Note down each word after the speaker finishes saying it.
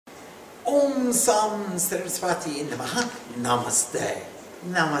Om Sam Saraswati Namaha. Namaste.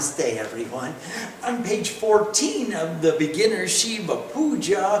 Namaste, everyone. On page 14 of the Beginner Shiva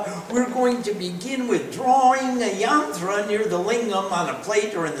Puja, we're going to begin with drawing a yantra near the lingam on a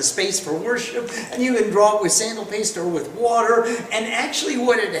plate or in the space for worship. And you can draw it with sandal paste or with water. And actually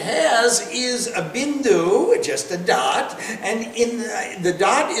what it has is a bindu, just a dot. And the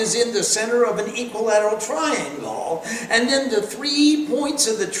dot is in the center of an equilateral triangle. And then the 3 points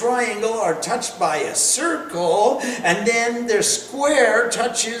of the triangle are touched by a circle. And then they're square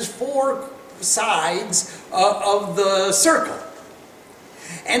touches 4 sides of the circle.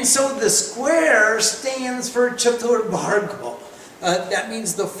 And so the square stands for Chaturvarga. That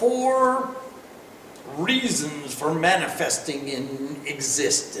means the 4 reasons for manifesting in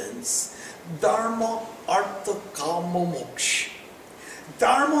existence. Dharma, Artha, Kama, Moksha.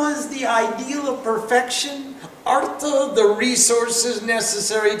 Dharma is the ideal of perfection. Artha, the resources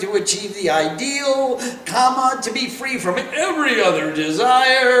necessary to achieve the ideal. Kama, to be free from every other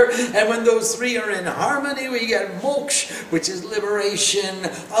desire. And when those 3 are in harmony, we get moksha, which is liberation,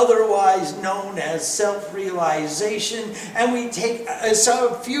 otherwise known as self-realization. And we take a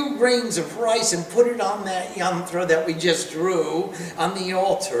few grains of rice and put it on that yantra that we just drew on the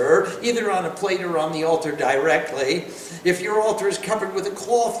altar, either on a plate or on the altar directly. If your altar is covered with a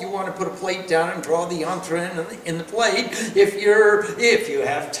cloth, you want to put a plate down and draw the yantra in the plate. If you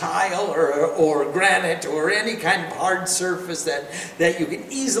have tile or granite or any kind of hard surface that you can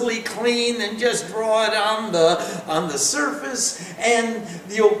easily clean, then just draw it on the surface, and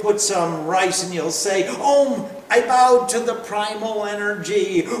you'll put some rice and you'll say, Om, I bow to the primal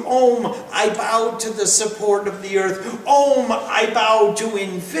energy. Om, I bow to the support of the earth. Om, I bow to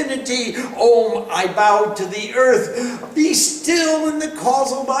infinity. Om, I bow to the earth. Be still in the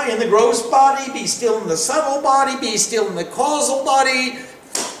causal body, in the gross body. Be still in the subtle body. Be still in the causal body.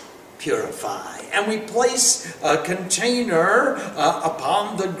 Purify. And we place a container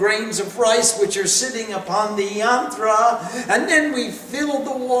upon the grains of rice which are sitting upon the yantra, and then we fill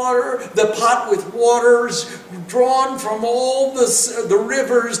the pot with waters drawn from all the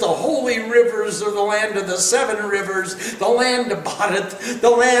rivers, the holy rivers of the land of the 7 rivers, the land of Bharat, the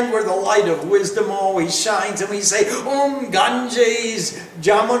land where the light of wisdom always shines. And we say, Om Ganges,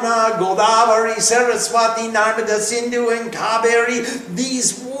 Jamuna, Godavari, Saraswati, Narmada, Sindhu, and Kaveri.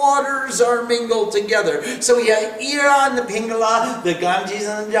 These waters are mingled together. So we have Ira and the Pingala, the Ganges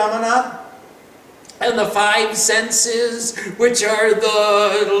and the Jamuna, and the 5 senses, which are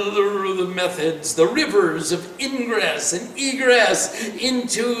the methods, the rivers of ingress and egress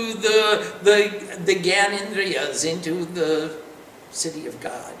into the Gyanendriyas, into the city of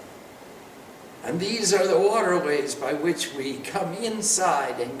God. And these are the waterways by which we come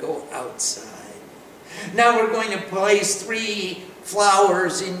inside and go outside. Now we're going to place 3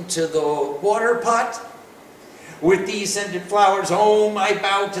 flowers into the water pot. With these scented flowers, Om, I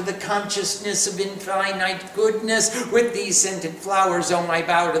bow to the consciousness of infinite goodness. With these scented flowers, Om, I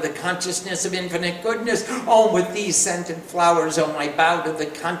bow to the consciousness of infinite goodness. Om, with these scented flowers, Om, I bow to the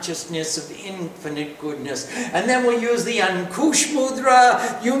consciousness of infinite goodness. And then we'll use the Ankush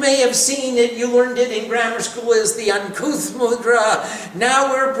Mudra. You may have seen it, you learned it in grammar school as the Ankuth Mudra. Now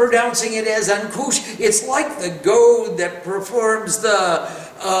we're pronouncing it as Ankush. It's like the goad that performs the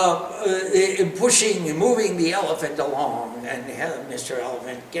pushing, moving the elephant along, and Mr.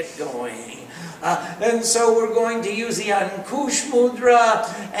 Elephant, get going. And so we're going to use the Ankush Mudra,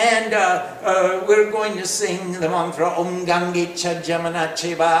 and we're going to sing the mantra Om Gangecha Jamuna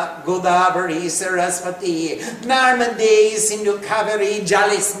Cheva Godavari Saraswati Narmade Sindhu Kaveri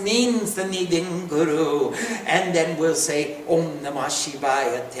Jalismin Sanidin Guru. And then we'll say Om Namah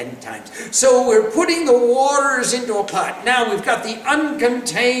Shivaya 10 times. So we're putting the waters into a pot. Now we've got the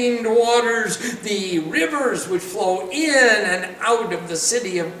uncontained waters, the rivers which flow in and out of the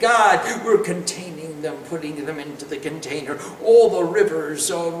city of God. We're containing them, putting them into the container. All the rivers,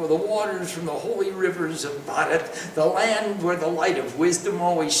 the waters from the holy rivers of Bharat, the land where the light of wisdom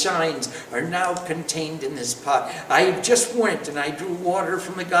always shines, are now contained in this pot. I just went and I drew water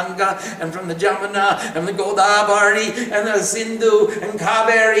from the Ganga and from the Jamuna and the Godavari and the Sindhu and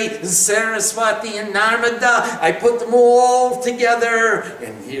Kaveri, Saraswati and Narmada. I put them all together,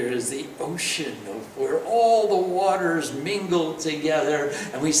 and here is the ocean of where all the waters mingle together,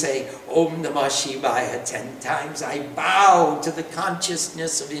 and we say Om Namah Shivaya 10 times. I bow to the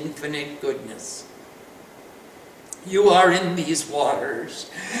consciousness of infinite goodness. You are in these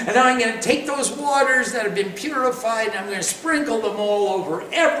waters. And I'm going to take those waters that have been purified and I'm going to sprinkle them all over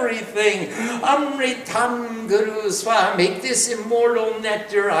everything. Amritam Guru Swaha. Make this immortal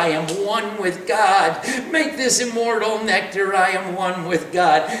nectar, I am one with God. Make this immortal nectar, I am one with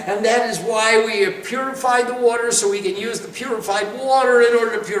God. And that is why we have purified the water, so we can use the purified water in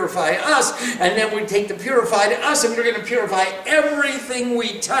order to purify us. And then we take the purified us and we're going to purify everything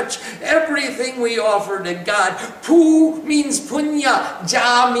we touch, everything we offer to God. Pu means punya,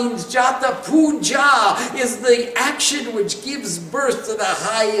 ja means jata. Puja is the action which gives birth to the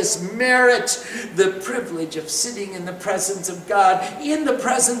highest merit, the privilege of sitting in the presence of God. In the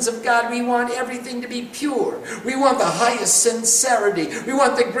presence of God, we want everything to be pure. We want the highest sincerity. We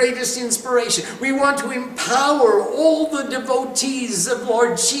want the greatest inspiration. We want to empower all the devotees of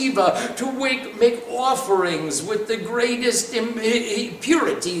Lord Shiva to make offerings with the greatest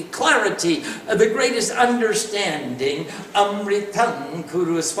purity, clarity, the greatest understanding. Amritam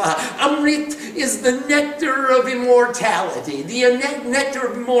Kuru Swaha. Amrit is the nectar of immortality, the nectar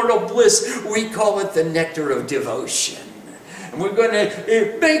of immortal bliss. We call it the nectar of devotion. And we're going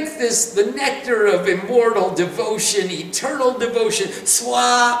to make this the nectar of immortal devotion, eternal devotion.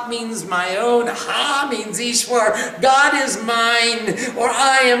 Swa means my own. Ha means Ishwar. God is mine, or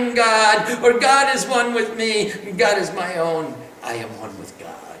I am God, or God is one with me. God is my own. I am one with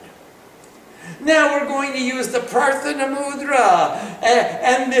God. Now we're going to use the Prarthana Mudra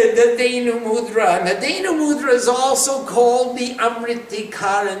and the Dhenu Mudra. And the Dhenu Mudra is also called the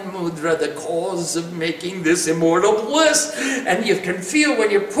Amritikaran Mudra, the cause of making this immortal bliss. And you can feel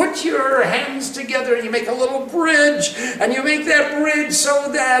when you put your hands together and you make a little bridge, and you make that bridge so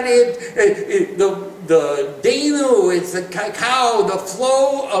that the Dhenu, it's the cacao, the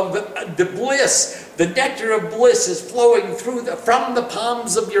flow of the bliss, the nectar of bliss is flowing from the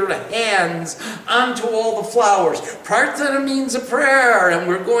palms of your hands onto all the flowers. Prarthana means a prayer, and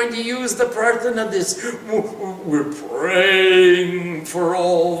we're going to use the prarthana. We're praying for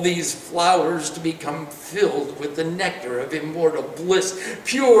all these flowers to become filled with the nectar of immortal bliss,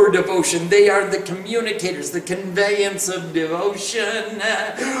 pure devotion. They are the communicators, the conveyance of devotion.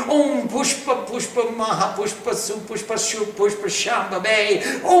 Om Pushpa Pushpa Maha Pushpa Su Pushpa Shu Pushpa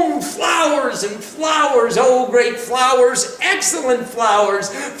Shambhabe. Om flowers and flowers, oh great flowers, excellent flowers,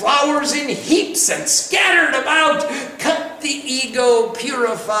 flowers in heaps and scattered about. Cut the ego,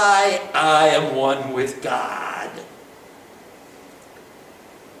 purify, I am one with God.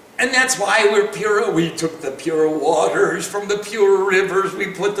 And that's why we're pure. We took the pure waters from the pure rivers, we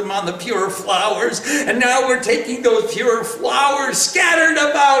put them on the pure flowers, and now we're taking those pure flowers scattered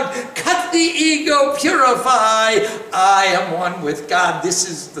about. Cut the ego, purify, I am one with God. This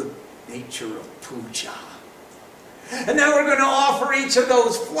is the nature of puja. And now we're going to offer each of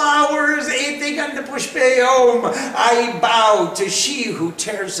those flowers. I bow to she who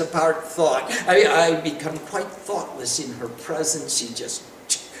tears apart thought. I become quite thoughtless in her presence. She just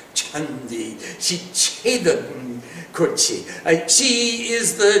Chandi, she chedan kuchi. She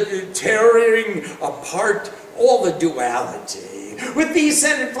is the tearing apart all the duality. With these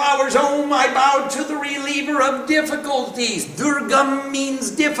scented flowers, I bow to the reliever of difficulties. Durgam means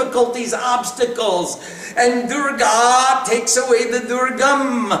difficulties, obstacles. And Durga takes away the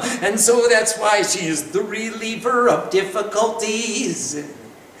Durgam. And so that's why she is the reliever of difficulties.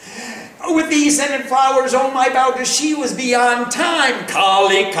 With these scented flowers, I bow to she was beyond time.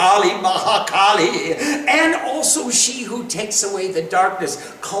 Kali, Kali, Mahakali. And also she who takes away the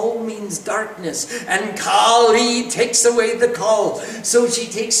darkness. Kal means darkness. And Kali takes away the Kal. So she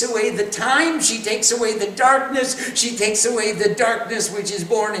takes away the time. She takes away the darkness. She takes away the darkness which is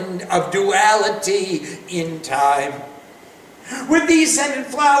born of duality in time. With these scented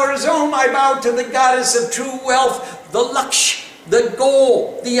flowers, I bow to the goddess of true wealth, the Laksh. The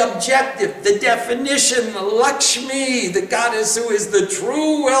goal, the objective, the definition, Lakshmi, the goddess who is the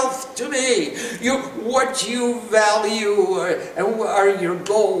true wealth to me. What you value are your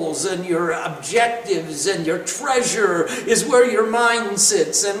goals and your objectives, and your treasure is where your mind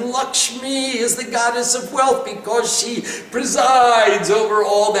sits. And Lakshmi is the goddess of wealth because she presides over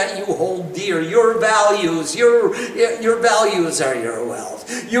all that you hold dear. Your values, your values are your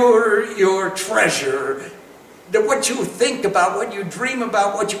wealth. Your treasure. What you think about, what you dream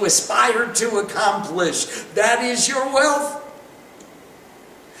about, what you aspire to accomplish, that is your wealth.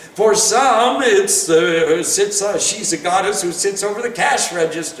 For some, she's a goddess who sits over the cash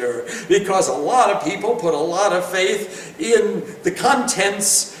register, because a lot of people put a lot of faith in the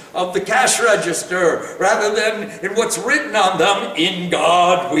contents of the cash register rather than in what's written on them. In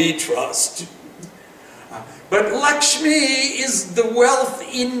God we trust. But Lakshmi is the wealth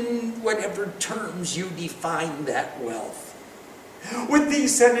in whatever terms you define that wealth. With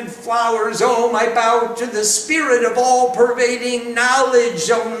these scented flowers, Om, I bow to the spirit of all-pervading knowledge.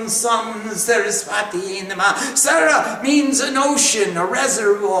 Om Sam Saraswati Namah. Sara means an ocean, a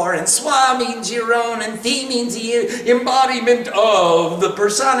reservoir, and Swa means your own, and Thi means the embodiment of, the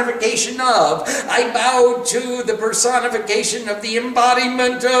personification of. I bow to the personification of the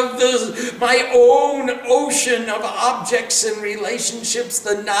embodiment of my own ocean of objects and relationships,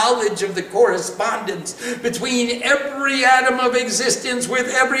 the knowledge of the correspondence between every atom of existence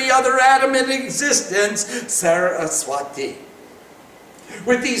with every other atom in existence, Saraswati.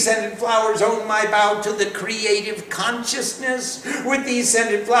 With these scented flowers, Om, I bow to the creative consciousness. With these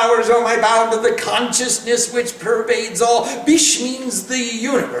scented flowers, Om, I bow to the consciousness which pervades all. Bish means the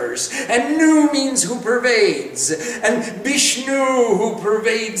universe, and Nu means who pervades, and Vishnu who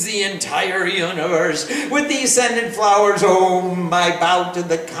pervades the entire universe. With these scented flowers, Om, I bow to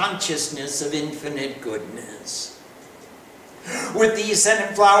the consciousness of infinite goodness. With these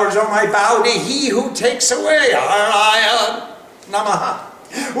scented flowers, Om, I bow to he who takes away. Araya Namaha.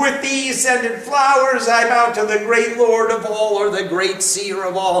 With these scented flowers, I bow to the great Lord of all, or the great seer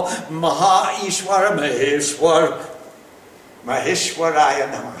of all, Maha Ishwara Maheshwaraya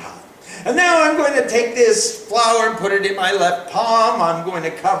Namaha. And now I'm going to take this flower and put it in my left palm. I'm going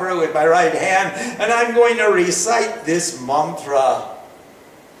to cover it with my right hand, and I'm going to recite this mantra.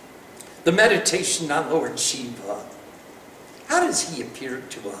 The meditation on Lord Shiva. How does he appear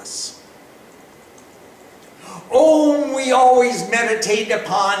to us? Om, we always meditate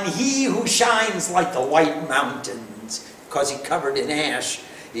upon he who shines like the white mountains, because he's covered in ash.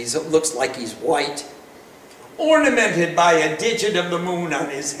 He looks like he's white. Ornamented by a digit of the moon on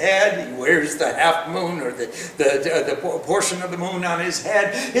his head. He wears the half moon, or the portion of the moon on his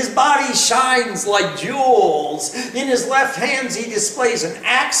head. His body shines like jewels. In his left hands he displays an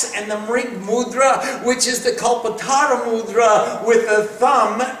axe and the Mrig Mudra, which is the Kalpatara Mudra, with the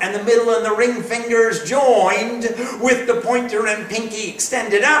thumb and the middle and the ring fingers joined, with the pointer and pinky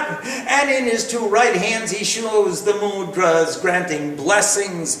extended up. And in his two right hands he shows the mudras, granting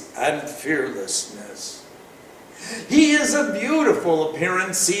blessings and fearlessness. He is a beautiful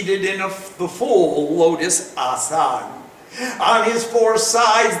appearance, seated in the full lotus asana. On his four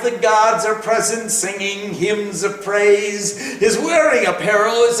sides the gods are present, singing hymns of praise. His wearing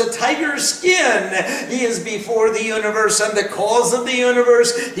apparel is a tiger's skin. He is before the universe and the cause of the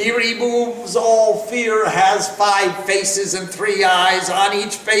universe. He removes all fear, has 5 faces and 3 eyes. On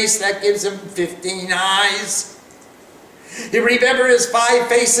each face that gives him 15 eyes. You remember his 5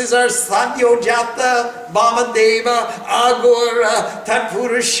 faces are Satyojata, Vamadeva, Agora,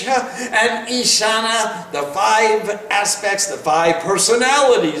 Tatpurusha, and Ishana, the 5 aspects, the 5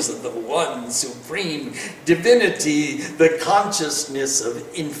 personalities of the one supreme divinity, the consciousness of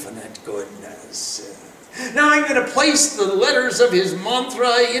infinite goodness. Now I'm going to place the letters of his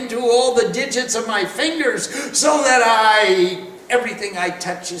mantra into all the digits of my fingers, so that everything I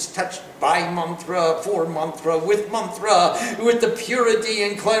touch is touched by mantra, for mantra, with the purity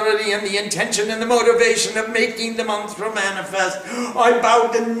and clarity and the intention and the motivation of making the mantra manifest. I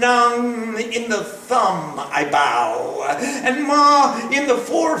bow to Nam in the thumb, I bow. And Ma in the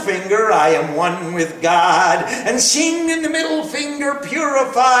forefinger, I am one with God. And Sing in the middle finger,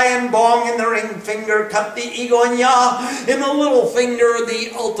 purify. And Bong in the ring finger, cut the ego. And Ya in the little finger,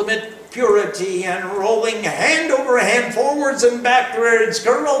 the ultimate purity, and rolling hand over hand, forwards and backwards,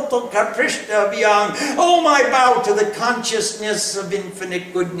 Karoto Katrishna Vyang. Oh, I bow to the consciousness of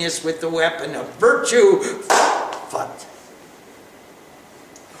infinite goodness with the weapon of virtue, Fat.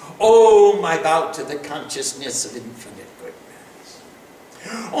 Oh, I bow to the consciousness of infinite goodness.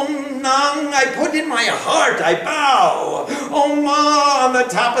 Om Nang, I put in my heart, I bow. Om Ma, on the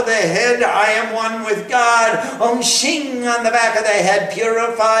top of the head, I am one with God. Om Shing, on the back of the head,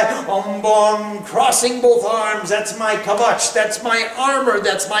 purify. Om Bom, crossing both arms, that's my kavach, that's my armor,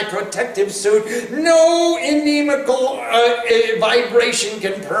 that's my protective suit. No inimical vibration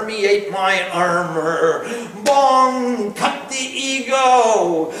can permeate my armor. Bom, cut the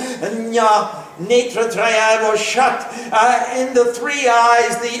ego. Nya, Netra Trayavo shut, in the 3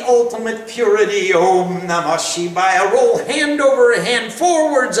 eyes, the ultimate purity. Om Namah Shivaya. Roll hand over hand,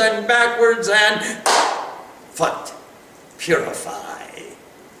 forwards and backwards, and Fat, purify.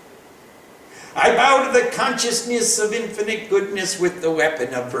 I bow to the consciousness of infinite goodness with the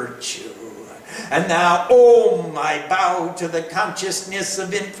weapon of virtue. And now, Om, I bow to the consciousness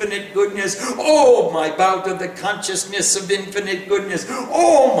of infinite goodness. Om, I bow to the consciousness of infinite goodness.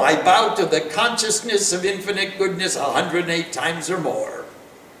 Om, I bow to the consciousness of infinite goodness 108 times or more.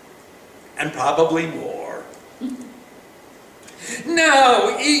 And probably more.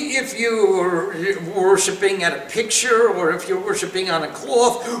 Now, if you're worshiping at a picture, or if you're worshiping on a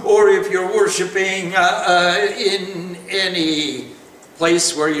cloth, or if you're worshiping in any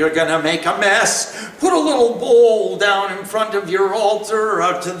place where you're going to make a mess, put a little bowl down in front of your altar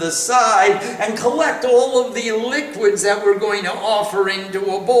or to the side and collect all of the liquids that we're going to offer into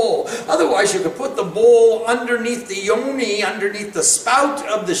a bowl. Otherwise, you could put the bowl underneath the yoni, underneath the spout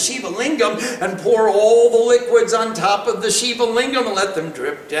of the Shiva Lingam, and pour all the liquids on top of the Shiva Lingam and let them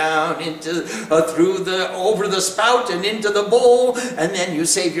drip down into over the spout and into the bowl, and then you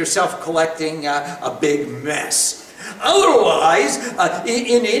save yourself collecting a big mess. Otherwise,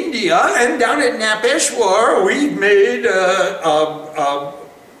 in India and down at Napeshwar, we've made a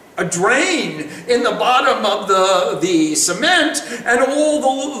drain in the bottom of the cement, and all the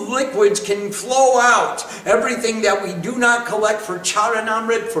liquids can flow out. Everything that we do not collect for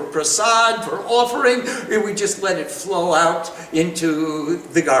charanamrit, for prasad, for offering, we just let it flow out into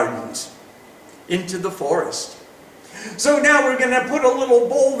the gardens, into the forest. So now we're going to put a little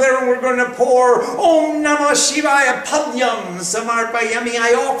bowl there, and we're going to pour Om Namah Shivaya Padyam Samarpayami.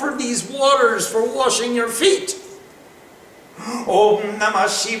 I offer these waters for washing your feet. Om Namah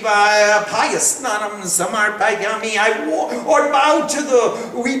Shivaya Payasnanam Samarpayami.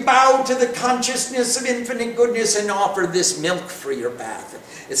 We bow to the consciousness of infinite goodness and offer this milk for your bath.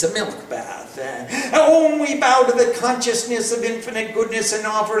 It's a milk bath. Om, we bow to the consciousness of infinite goodness and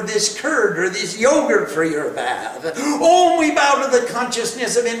offer this curd or this yogurt for your bath. Om, we bow to the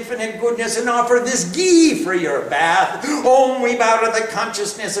consciousness of infinite goodness and offer this ghee for your bath. Om, we bow to the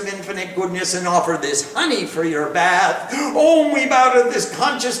consciousness of infinite goodness and offer this honey for your bath. Om, we bow to this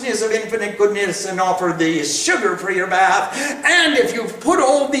consciousness of infinite goodness and offer this sugar for your bath. And if you've put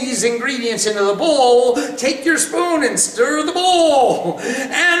all these ingredients into the bowl, take your spoon and stir the bowl.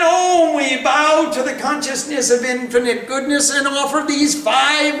 And Om, we bow to the consciousness of infinite goodness and offer these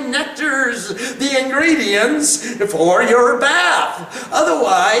 5 nectars, the ingredients for your bath.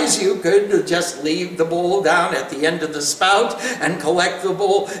 Otherwise, you could just leave the bowl down at the end of the spout and collect the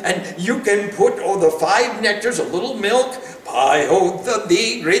bowl, and you can put the 5 nectars, a little milk, Payodha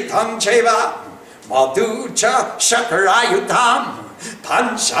Digritam Cheva, Madhucha Shakarayutam,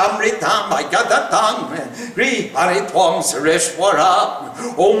 Panchamritam Agadatam, Griharitwam Sureshwara,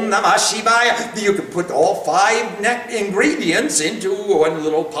 Om Namah Shivaya. You can put all 5 ingredients into one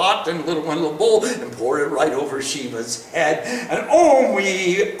little pot and one little bowl and pour it right over Shiva's head. And Om,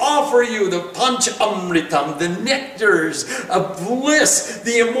 we offer you the Panchamritam, the nectars of bliss,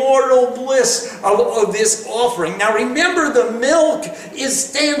 the immortal bliss of this offering. Now remember, the milk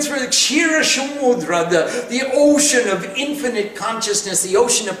stands for the Kshira Samudra, the ocean of infinite consciousness, the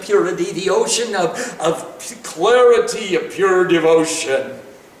ocean of purity, the ocean of clarity, of pure devotion.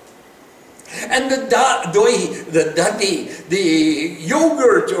 And the dadi, the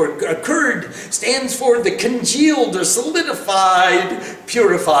yogurt or curd, stands for the congealed or solidified,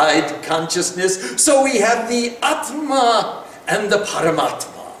 purified consciousness. So we have the Atma and the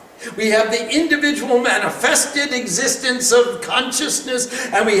Paramatma. We have the individual manifested existence of consciousness,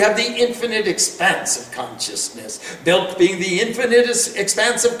 and we have the infinite expanse of consciousness. Milk being the infinite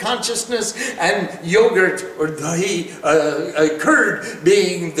expanse of consciousness, and yogurt or dahi, curd,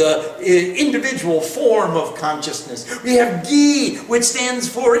 being the individual form of consciousness. We have ghee, which stands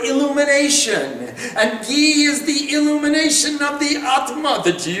for illumination, and ghee is the illumination of the Atma,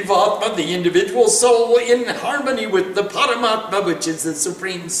 the Jivatma, the individual soul, in harmony with the Paramatma, which is the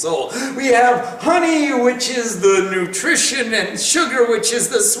supreme soul. We have honey, which is the nutrition, and sugar, which is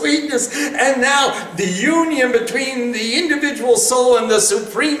the sweetness. And now the union between the individual soul and the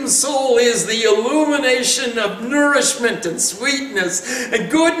supreme soul is the illumination of nourishment and sweetness and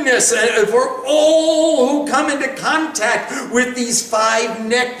goodness for all who come into contact with these 5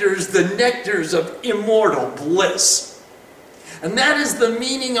 nectars, the nectars of immortal bliss. And that is the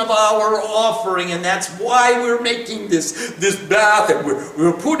meaning of our offering, and that's why we're making this bath, and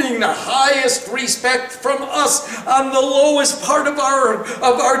we're putting the highest respect from us on the lowest part of our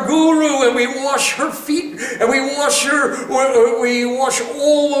guru, and we wash her feet, and we wash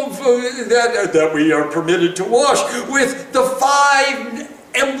all of that we are permitted to wash with the 5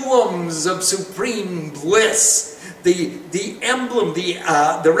 emblems of supreme bliss. The emblem,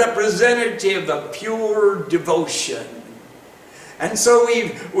 the representative of pure devotion. And so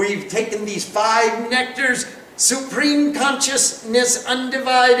we've taken these 5 nectars: supreme consciousness,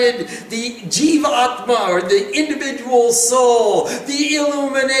 undivided, the Jiva Atma, or the individual soul, the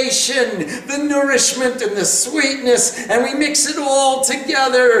illumination, the nourishment, and the sweetness, and we mix it all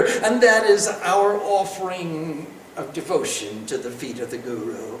together, and that is our offering of devotion to the feet of the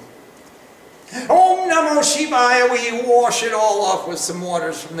Guru. Om Namo Shivaya, we wash it all off with some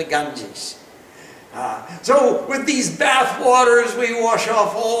waters from the Ganges. So with these bath waters, we wash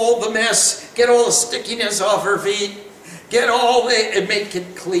off all the mess, get all the stickiness off her feet, and make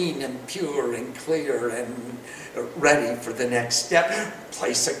it clean and pure and clear and ready for the next step.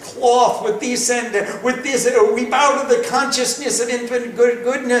 Place a cloth with this, we bow to the consciousness of infinite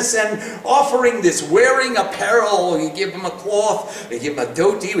goodness and offering this wearing apparel. We give them a cloth, we give them a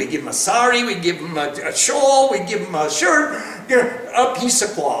dhoti, we give them a sari, we give them a shawl, we give them a shirt, a piece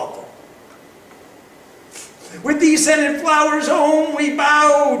of cloth. With these scented flowers, we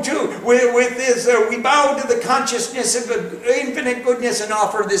bow to we bow to the consciousness of infinite goodness and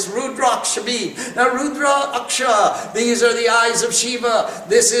offer this Rudraksha bead. Now, Rudra Aksha, these are the eyes of Shiva.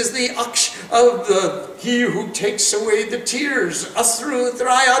 This is the Aksh of he who takes away the tears. Asru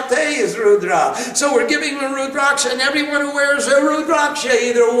Trayate is Rudra. So we're giving the Rudraksha, and everyone who wears a Rudraksha,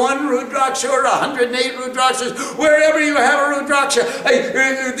 either one Rudraksha or 108 Rudrakshas, wherever you have a Rudraksha,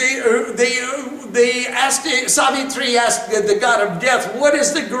 Savitri asked the god of death, what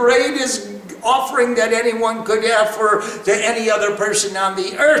is the greatest offering that anyone could offer to any other person on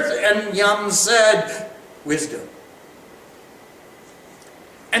the earth? And Yam said, wisdom.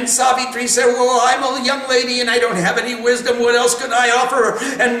 And Savitri said, well, I'm a young lady and I don't have any wisdom. What else could I offer?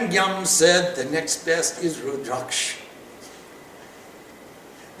 And Yam said, the next best is Rudraksha.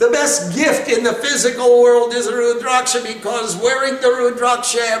 The best gift in the physical world is a Rudraksha, because wearing the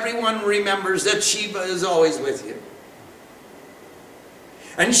Rudraksha, everyone remembers that Shiva is always with you.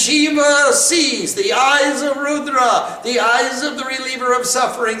 And Shiva sees, the eyes of Rudra, the eyes of the reliever of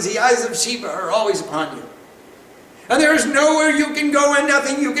sufferings, the eyes of Shiva are always upon you. And there is nowhere you can go and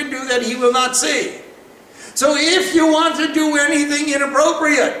nothing you can do that he will not see. So if you want to do anything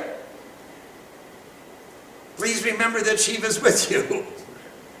inappropriate, please remember that Shiva is with you.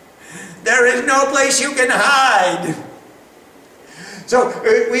 There is no place you can hide. So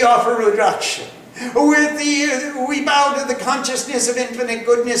we offer Rudraksha. We bow to the consciousness of infinite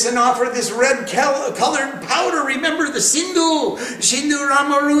goodness and offer this red-colored powder. Remember the Sindhu. Sindhu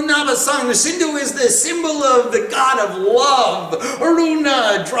Ramaruna Vasang. The Sindhu is the symbol of the god of love.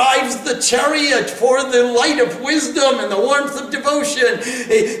 Aruna drives the chariot for the light of wisdom and the warmth of devotion.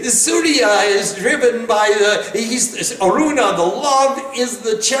 Surya is driven by Aruna, the love, is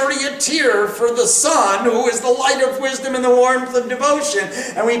the charioteer for the sun, who is the light of wisdom and the warmth of devotion.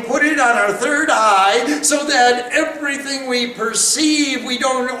 And we put it on our third eye, so that everything we perceive, we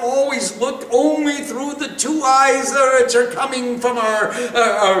don't always look only through the two eyes that are coming from our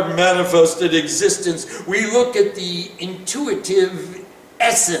manifested existence. We look at the intuitive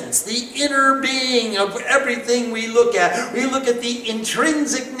essence, the inner being of everything we look at. We look at the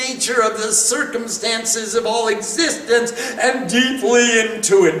intrinsic nature of the circumstances of all existence and deeply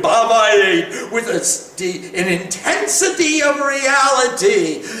into it, Bhava 8, with an intensity of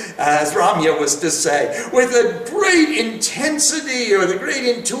reality, as Ramya was to say. With a great intensity or the great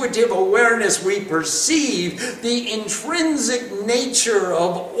intuitive awareness, we perceive the intrinsic nature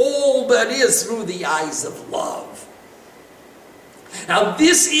of all that is through the eyes of love. Now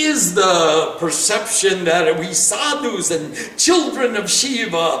this is the perception that we sadhus and children of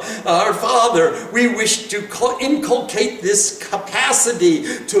Shiva, our Father, we wish to inculcate this capacity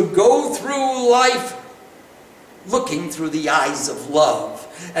to go through life looking through the eyes of love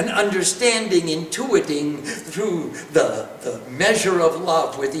and understanding, intuiting through the measure of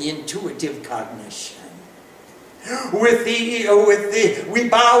love with the intuitive cognition. We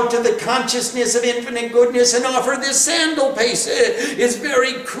bow to the consciousness of infinite goodness and offer this sandal paste. It's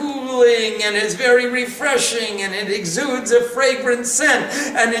very cooling and it's very refreshing and it exudes a fragrant scent,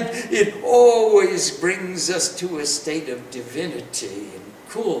 and it always brings us to a state of divinity and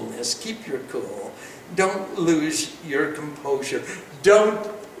coolness. Keep your cool. Don't lose your composure. Don't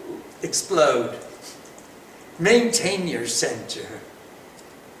explode. Maintain your center.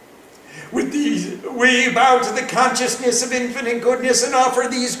 With these, we bow to the consciousness of infinite goodness and offer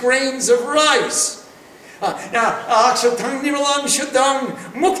these grains of rice. Now, Akshatang Nirmalam Shuddham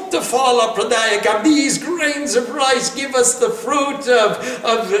Muktafala Pradayakam. These grains of rice give us the fruit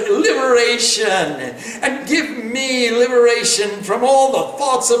of liberation. And give me liberation from all the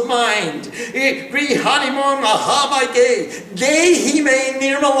thoughts of mind. Grihanimam Ahamake Dehime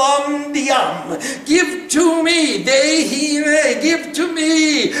Nirmalam Diyam. Give to me, Dehime, give to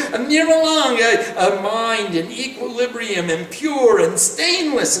me a Nirmalang, a mind in equilibrium and pure and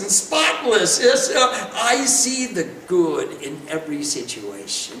stainless and spotless. Yes, I see the good in every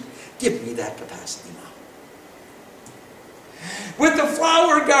situation. Give me that capacity now. With the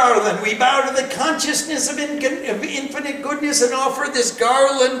flower garland. We bow to the consciousness of infinite goodness and offer this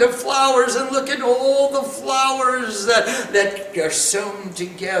garland of flowers. And look at all the flowers that are sewn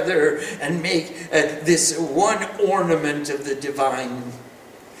together and make this one ornament of the divine.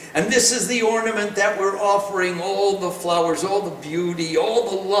 And this is the ornament that we're offering, all the flowers, all the beauty, all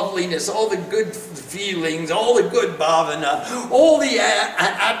the loveliness, all the good feelings, all the good bhavana, all the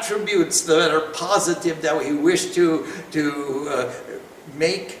attributes that are positive that we wish to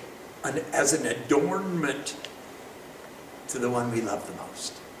make as an adornment to the one we love the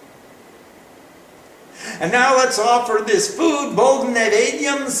most. And now let's offer this food, Bodhan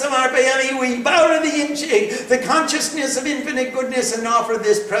Nevedyam Samarpayami. We bow to the consciousness of infinite goodness and offer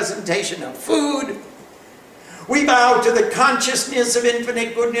this presentation of food. We bow to the consciousness of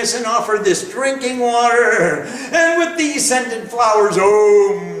infinite goodness and offer this drinking water. And with these scented flowers,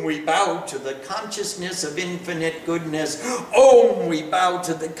 Om, we bow to the consciousness of infinite goodness. Om, we bow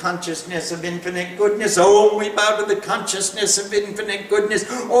to the consciousness of infinite goodness. Om, we bow to the consciousness of infinite goodness.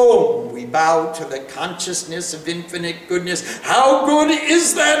 Om, we bow to the consciousness of infinite goodness. How good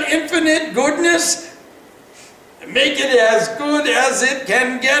is that infinite goodness? Make it as good as it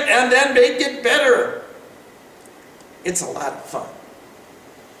can get and then make it better. It's a lot of fun.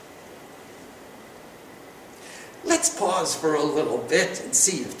 Let's pause for a little bit and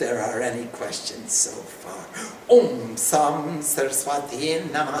see if there are any questions so far. Om Sam Saraswati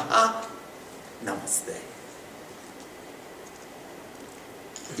Namaha. Namaste.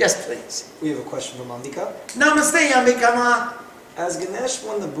 Yes, please. We have a question from Ambika. Namaste, Ambika Ma. As Ganesh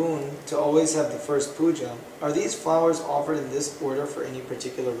won the boon to always have the first puja, are these flowers offered in this order for any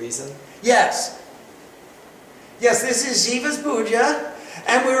particular reason? Yes. Yes, this is Shiva's puja,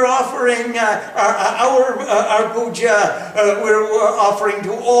 and we're offering our puja, we're offering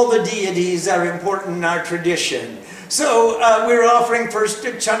to all the deities that are important in our tradition. So we're offering first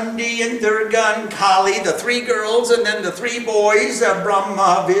to Chandi and Durga and Kali, the three girls, and then the three boys,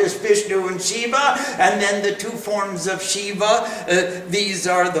 Brahma, Vishnu, and Shiva, and then the two forms of Shiva. These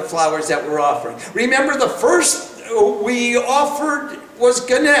are the flowers that we're offering. Remember, the first we offered was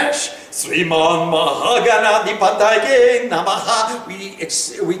Ganesh. Sriman Mahaganadipataye Namaha.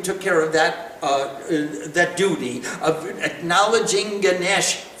 We took care of that duty of acknowledging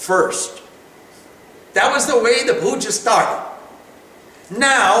Ganesh first. That was the way the puja started.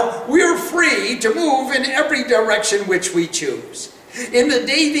 Now we're free to move in every direction which we choose. In the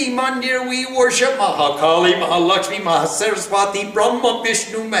Devi Mandir we worship Mahakali, Mahalakshmi, Mahasaraswati, Brahma,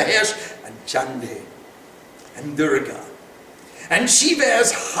 Vishnu, Mahesh, and Chandi, and Durga. And Shiva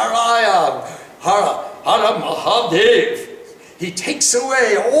as Hara Mahadev. He takes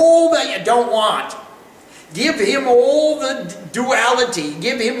away all that you don't want. Give him all the duality.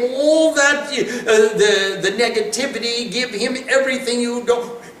 Give him all that the negativity. Give him everything you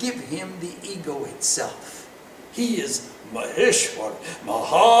don't. Give him the ego itself. He is Maheshwar,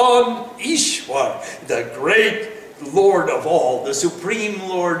 Mahan Ishwar, the great Lord of all, the supreme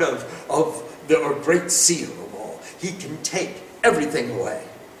Lord of the great seal of all. He can take everything away.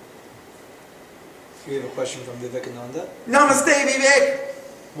 We have a question from Vivekananda. Namaste, Vivek.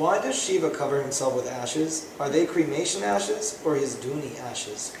 Why does Shiva cover himself with ashes? Are they cremation ashes or his Duni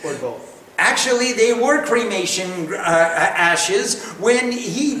ashes, or both? Actually, they were cremation ashes when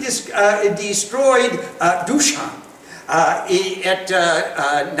he destroyed Dushan at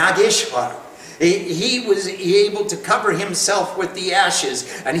Nageshwar. He was able to cover himself with the ashes,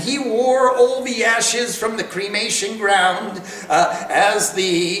 and he wore all the ashes from the cremation ground as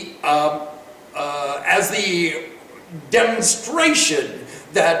the demonstration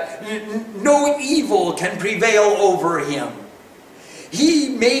that no evil can prevail over him. He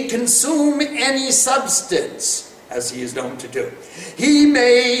may consume any substance, as he is known to do. He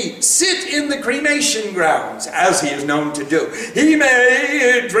may sit in the cremation grounds, as he is known to do. He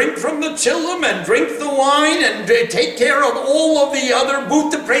may drink from the chillum and drink the wine and take care of all of the other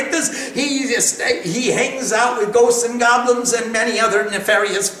Bhuta Pretas. He hangs out with ghosts and goblins and many other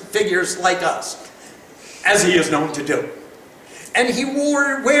nefarious figures like us, as he is known to do. And he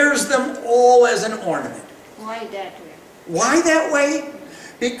wears them all as an ornament. Why that way? Why that way?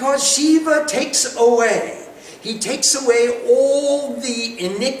 Because Shiva takes away. He takes away all the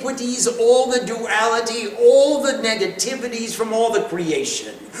iniquities, all the duality, all the negativities from all the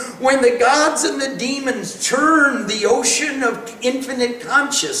creation. When the gods and the demons churned the ocean of infinite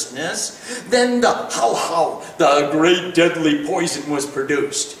consciousness, then the Hal, the great deadly poison, was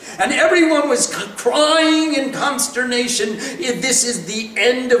produced. And everyone was crying in consternation. This is the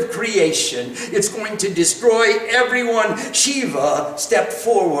end of creation. It's going to destroy everyone. Shiva stepped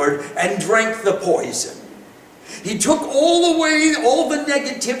forward and drank the poison. He took all the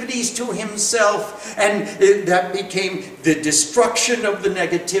negativities to himself, and that became the destruction of the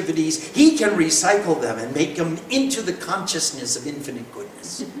negativities. He can recycle them and make them into the consciousness of infinite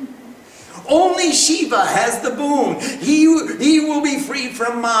goodness. Only Shiva has the boon. He will be free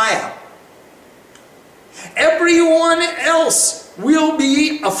from Maya. Everyone else will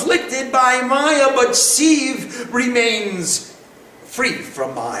be afflicted by Maya, but Shiv remains free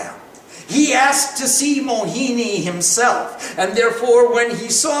from Maya. He asked to see Mohini himself, and therefore when he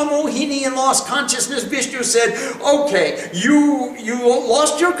saw Mohini and lost consciousness, Vishnu said, okay, you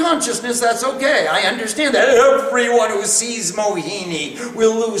lost your consciousness, that's okay, I understand that. Everyone who sees Mohini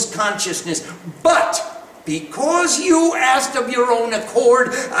will lose consciousness, but because you asked of your own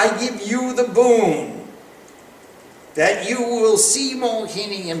accord, I give you the boon that you will see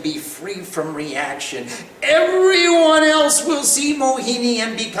Mohini and be free from reaction. Everyone else will see Mohini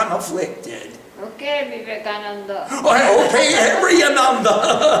and become afflicted. Okay, Vivekananda. Okay,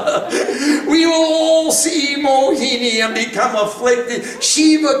 Hriyananda. We will all see Mohini and become afflicted.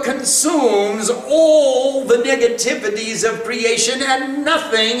 Shiva consumes all the negativities of creation and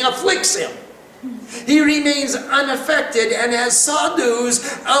nothing afflicts him. He remains unaffected, and as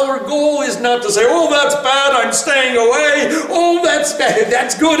sadhus, our goal is not to say, oh, that's bad, I'm staying away. Oh, that's bad,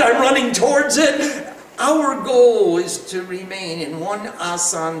 that's good, I'm running towards it. Our goal is to remain in one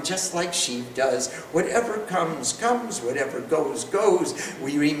asana, just like Shiva does. Whatever comes, comes. Whatever goes, goes.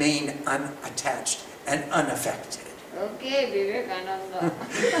 We remain unattached and unaffected. Okay, Vivekananda.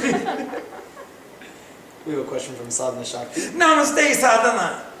 We have a question from Sadhana Shakti. Namaste,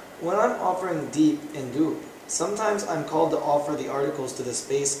 Sadhana. When I'm offering deep and dupe, sometimes I'm called to offer the articles to the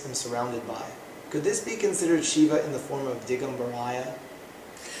space I'm surrounded by. Could this be considered Shiva in the form of Digambaraya?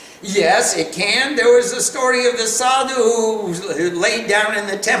 Yes, it can. There was a story of the sadhu who laid down in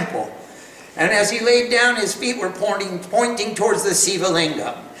the temple. And as he laid down, his feet were pointing towards the Shiva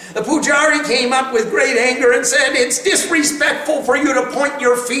Lingam. The pujari came up with great anger and said, it's disrespectful for you to point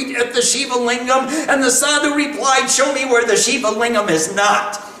your feet at the Shiva Lingam. And the sadhu replied, show me where the Shiva Lingam is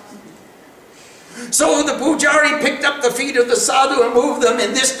not. So the pujari picked up the feet of the sadhu and moved them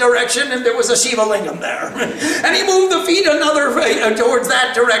in this direction, and there was a Shiva Lingam there. And he moved the feet another towards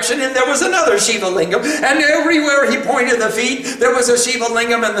that direction, and there was another Shiva Lingam. And everywhere he pointed the feet, there was a Shiva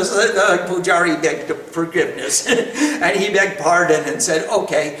Lingam, and the pujari begged forgiveness. And he begged pardon and said,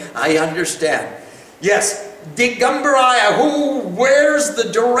 okay, I understand. Yes, Digambaraya, who wears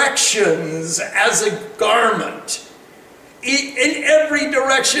the directions as a garment. In every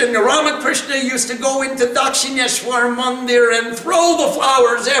direction, Ramakrishna used to go into Dakshineshwar Mandir and throw the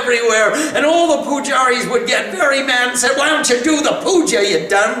flowers everywhere, and all the pujaris would get very mad and say, why don't you do the puja, you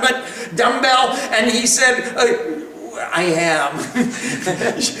dumbbell? And he said, I am.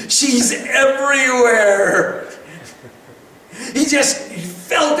 She's everywhere. He just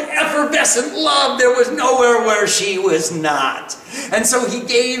felt effervescent love. There was nowhere where she was not. And so he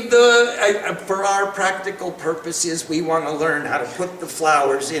gave for our practical purposes, we want to learn how to put the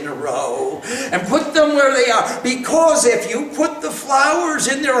flowers in a row and put them where they are. Because if you put the flowers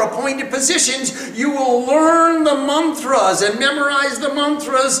in their appointed positions, you will learn the mantras and memorize the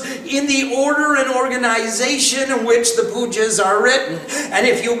mantras in the order and organization in which the pujas are written. And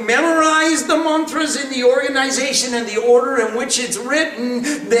if you memorize the mantras in the organization and the order in which it's written,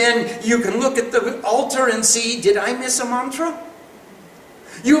 then you can look at the altar and see, did I miss a mantra?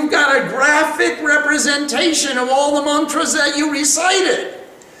 You've got a graphic representation of all the mantras that you recited.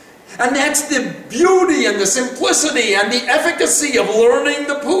 And that's the beauty and the simplicity and the efficacy of learning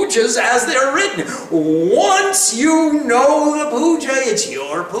the pujas as they're written. Once you know the puja, it's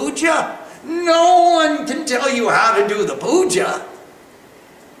your puja. No one can tell you how to do the puja.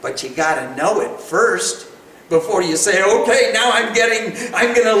 But you got to know it first. Before you say, okay, now I'm going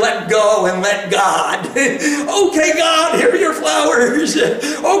to let go and let God. Okay, God, here are your flowers.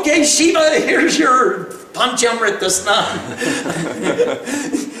 Okay, Shiva, here's your Panchamrita Snan.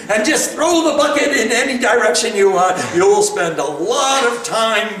 And just throw the bucket in any direction you want. You'll spend a lot of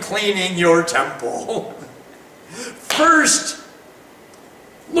time cleaning your temple. First,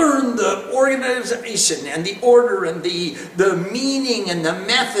 learn the organization and the order and the meaning and the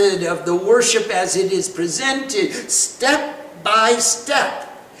method of the worship as it is presented, step by step.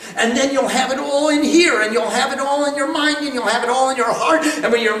 And then you'll have it all in here, and you'll have it all in your mind, and you'll have it all in your heart.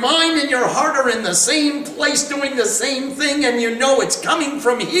 And when your mind and your heart are in the same place doing the same thing, and you know it's coming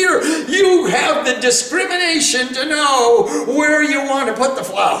from here, you have the discrimination to know where you want to put the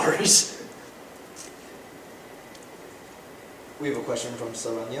flowers. We have a question from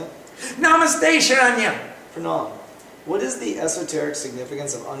Saranya. Namaste, Sharanya. Pranam, what is the esoteric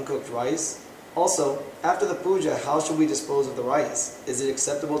significance of uncooked rice? Also, after the puja, how should we dispose of the rice? Is it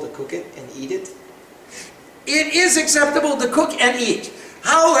acceptable to cook it and eat it? It is acceptable to cook and eat.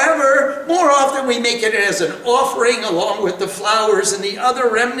 However, more often we make it as an offering along with the flowers and the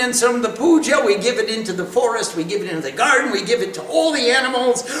other remnants from the puja. We give it into the forest, we give it into the garden, we give it to all the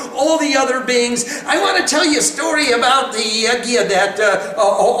animals, all the other beings. I want to tell you a story about the yajna that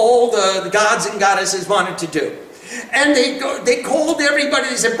all the gods and goddesses wanted to do. And they called everybody.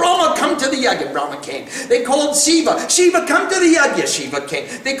 They said, Brahma, come to the yajna. Brahma came. They called Shiva. Shiva, come to the yajna. Shiva came.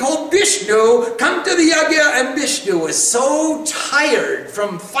 They called Vishnu, come to the yajna. And Vishnu was so tired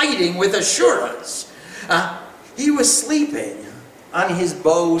from fighting with Asuras. He was sleeping on his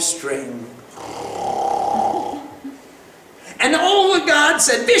bowstring. And all the gods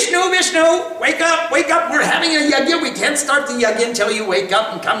said, Vishnu, Vishnu, wake up, wake up. We're having a yajna. We can't start the yajna until you wake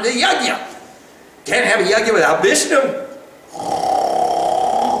up and come to the yajna. Can't have a yajna without Vishnu.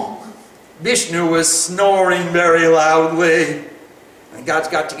 Vishnu was snoring very loudly. And the gods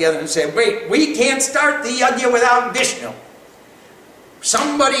got together and said, wait, we can't start the yajna without Vishnu.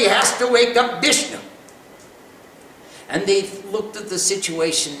 Somebody has to wake up Vishnu. And they looked at the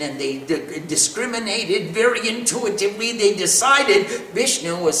situation and they discriminated very intuitively. They decided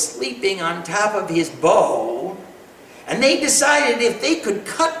Vishnu was sleeping on top of his bow. And they decided if they could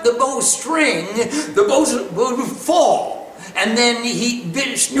cut the bowstring, the bow would fall. And then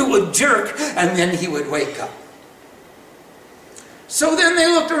Vishnu would jerk, and then he would wake up. So then they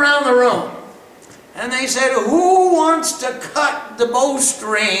looked around the room, and they said, who wants to cut the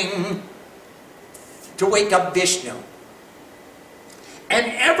bowstring to wake up Vishnu? And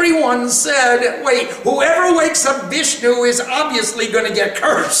everyone said, wait, whoever wakes up Vishnu is obviously going to get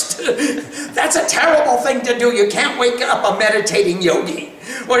cursed. That's a terrible thing to do. You can't wake up a meditating yogi.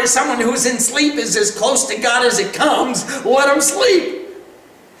 Or if someone who's in sleep is as close to God as it comes, let him sleep.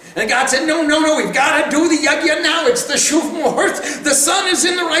 And God said, no, we've got to do the yajna now. It's the Shuv Muhurt. The sun is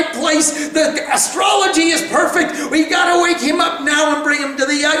in the right place. The astrology is perfect. We've got to wake him up now and bring him to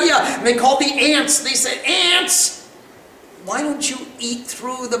the yajna. And they called the ants. They said, ants, why don't you eat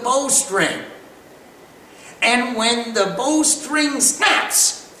through the bowstring? And when the bowstring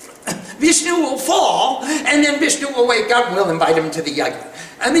snaps, Vishnu will fall, and then Vishnu will wake up and we'll invite him to the yajna.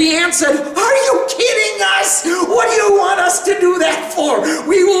 And the ant said, are you kidding us? What do you want us to do that for?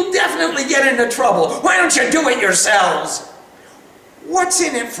 We will definitely get into trouble. Why don't you do it yourselves? What's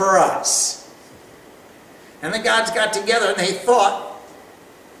in it for us? And the gods got together and they thought,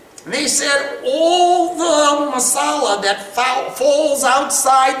 and they said, all the masala that falls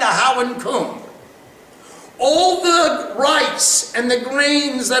outside the Havan Kund, all the rice and the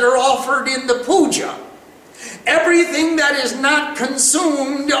grains that are offered in the puja, everything that is not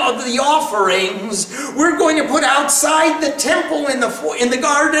consumed of the offerings, we're going to put outside the temple, in the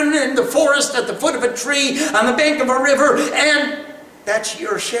garden, in the forest, at the foot of a tree, on the bank of a river, and that's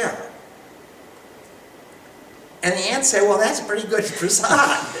your share. And the ants say, well, that's a pretty good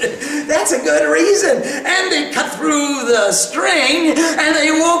prasad. That's a good reason. And they cut through the string, and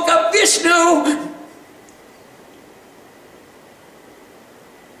they woke up Vishnu.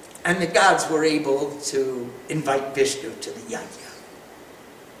 And the gods were able to invite Vishnu to the yajna.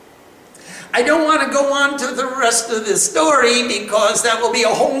 I don't want to go on to the rest of the story because that will be a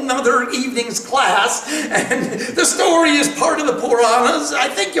whole nother evening's class. And the story is part of the Puranas. I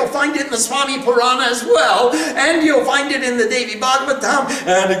think you'll find it in the Swami Purana as well. And you'll find it in the Devi Bhagavatam.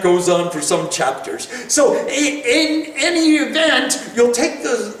 And it goes on for some chapters. So in any event, you'll take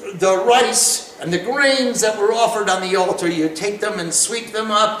the rice and the grains that were offered on the altar, you take them and sweep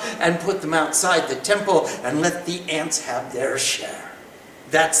them up and put them outside the temple and let the ants have their share.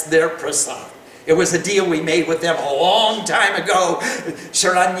 That's their prasad. It was a deal we made with them a long time ago.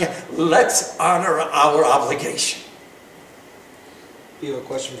 Sharanya, let's honor our obligation. We have a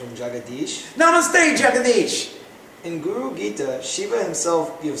question from Jagadish. Namaste, Jagadish. In Guru Gita, Shiva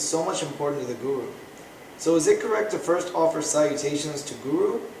himself gives so much importance to the Guru. So is it correct to first offer salutations to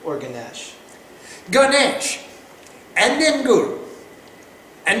Guru or Ganesh? Ganesh, and then Guru.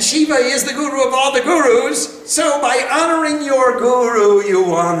 And Shiva is the Guru of all the Gurus, so by honoring your Guru,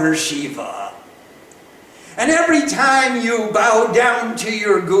 you honor Shiva. And every time you bow down to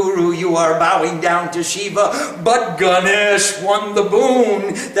your Guru, you are bowing down to Shiva. But Ganesh won the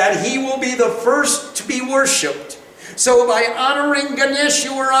boon that he will be the first to be worshipped. So by honoring Ganesh,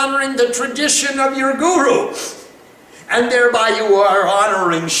 you are honoring the tradition of your Guru. And thereby you are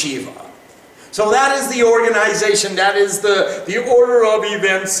honoring Shiva. So that is the organization, that is the order of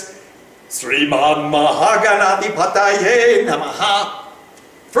events. Srimad Mahaganadipataye Namaha.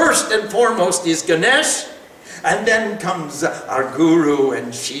 First and foremost is Ganesh, And then comes our Guru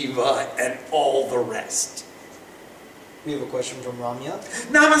and Shiva and all the rest. We have a question from Ramya.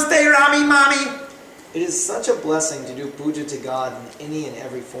 Namaste, Rami Mami. It is such a blessing to do puja to God in any and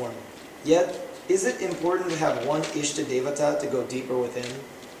every form. Yet, is it important to have one Ishta Devata to go deeper within?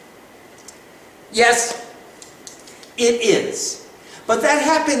 Yes, it is. But that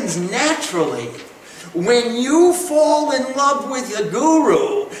happens naturally. When you fall in love with the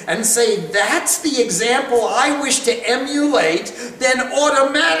Guru and say, that's the example I wish to emulate, then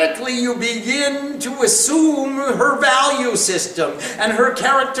automatically you begin to assume her value system and her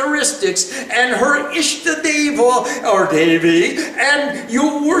characteristics and her Ishtadeva or Devi, and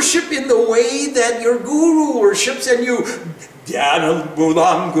you worship in the way that your Guru worships, and you Dhyana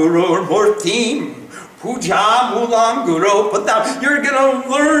Mulam Guru Murtim. Puja Mulam Guru Padam. You're going to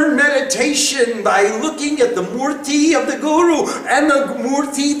learn meditation by looking at the Murti of the Guru and the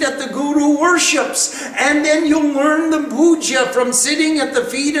Murti that the Guru worships. And then you'll learn the puja from sitting at the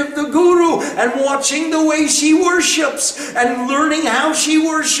feet of the Guru and watching the way she worships and learning how she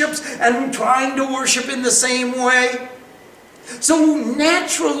worships and trying to worship in the same way. So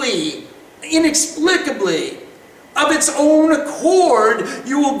naturally, inexplicably, of its own accord,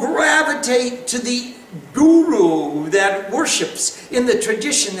 you will gravitate to the Guru that worships in the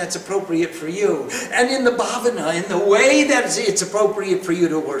tradition that's appropriate for you, and in the bhavana, in the way that it's appropriate for you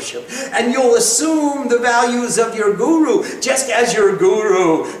to worship. And you'll assume the values of your Guru, just as your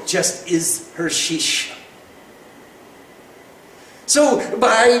Guru just is her Shishya. So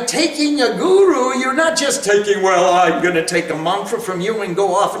by taking a Guru, you're not just taking, well, I'm going to take a mantra from you and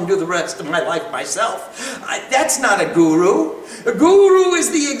go off and do the rest of my life myself. That's not a Guru. A Guru is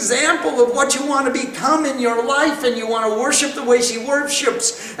the example of what you want to become in your life, and you want to worship the way she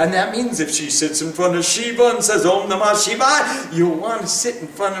worships. And that means if she sits in front of Shiva and says Om Namah Shivaya, you'll want to sit in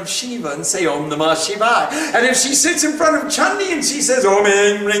front of Shiva and say Om Namah Shivaya. And if she sits in front of Chandi and she says Om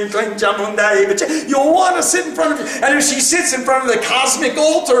Eng Ring Kling Chamundai, you'll want to sit in front of it. And if she sits in front of the cosmic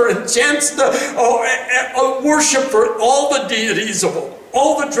altar and chants the worship for all the deities of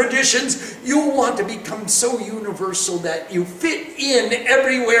all the traditions, you'll want to become so universal that you fit in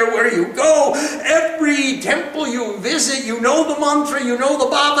everywhere where you go. Every temple you visit, you know the mantra, you know the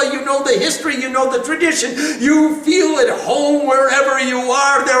bhava, you know the history, you know the tradition. You feel at home wherever you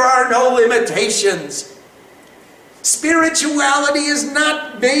are. There are no limitations. Spirituality is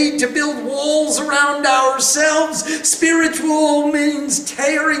not made to build walls around ourselves. Spiritual means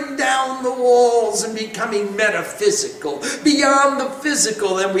tearing down the walls and becoming metaphysical, beyond the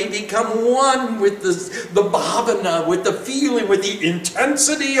physical, and we become one with the bhavana, with the feeling, with the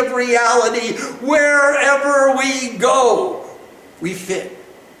intensity of reality. Wherever we go, we fit.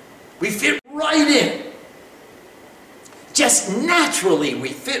 We fit right in. Just naturally we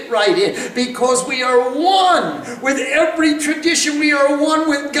fit right in because we are one with every tradition. We are one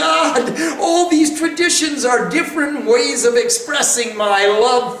with God. All these traditions are different ways of expressing my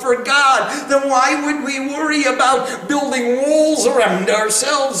love for God. Then why would we worry about building walls around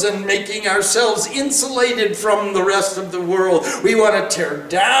ourselves and making ourselves insulated from the rest of the world? We want to tear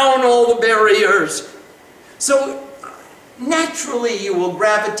down all the barriers. So naturally, you will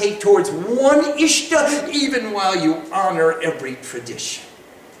gravitate towards one Ishta even while you honor every tradition.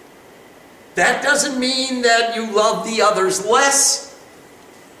 That doesn't mean that you love the others less.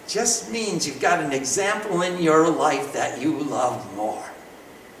 It just means you've got an example in your life that you love more.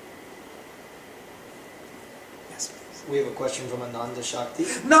 Yes, please. We have a question from Ananda Shakti.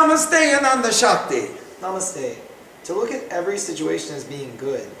 Namaste, Ananda Shakti. Namaste. To look at every situation as being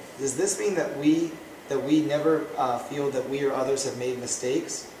good, does this mean that we never feel that we or others have made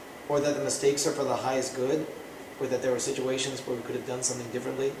mistakes, or that the mistakes are for the highest good, or that there were situations where we could have done something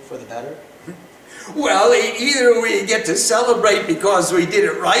differently for the better? Well, either we get to celebrate because we did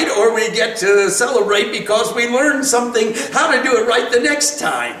it right, or we get to celebrate because we learned something, how to do it right the next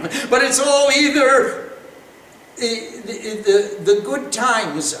time. But it's all either, the good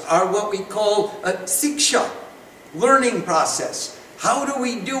times are what we call a siksha, learning process. How do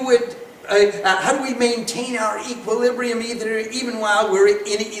we do it? How do we maintain our equilibrium even while we're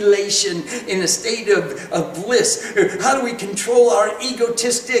in elation, in a state of bliss? How do we control our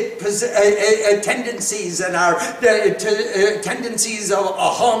egotistic tendencies and our tendencies of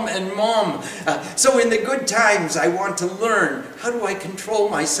aham and mam? So in the good times, I want to learn, how do I control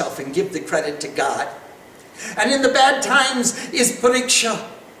myself and give the credit to God? And in the bad times is pariksha.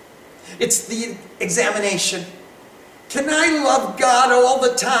 It's the examination. Can I love God all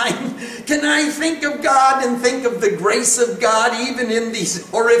the time? Can I think of God and think of the grace of God even in these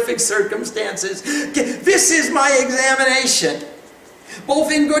horrific circumstances? This is my examination. both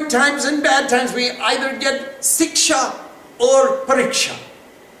in good times and bad times, we either get siksha or pariksha.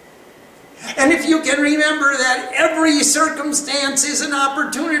 And if you can remember that every circumstance is an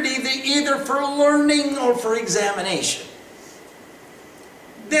opportunity either for learning or for examination,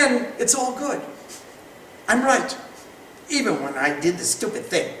 then it's all good. I'm right. Even when I did the stupid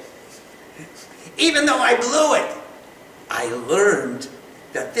thing. Even though I blew it, I learned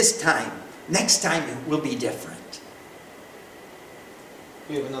that next time it will be different.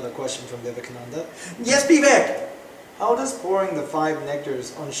 We have another question from Vivekananda. Yes, Vivek? How does pouring the 5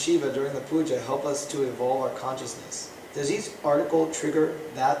 nectars on Shiva during the puja help us to evolve our consciousness? Does each article trigger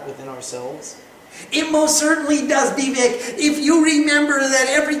that within ourselves? It most certainly does, Vivek. If you remember that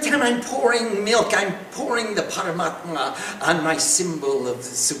every time I'm pouring milk, I'm pouring the Paramatma on my symbol of the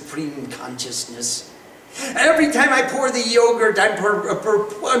Supreme Consciousness. Every time I pour the yogurt, I'm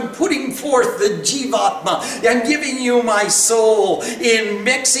putting forth the Jivatma. I'm giving you my soul, in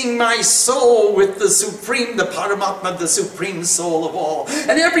mixing my soul with the Supreme, the Paramatma, the Supreme Soul of all.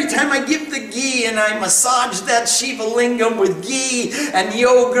 And every time I give the ghee and I massage that Shiva Lingam with ghee and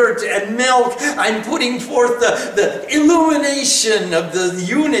yogurt and milk, I'm putting forth the illumination of the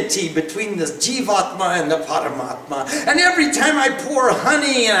unity between the Jivatma and the Paramatma. And every time I pour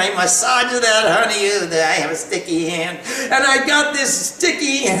honey and I massage that honey, I have a sticky hand, and I got this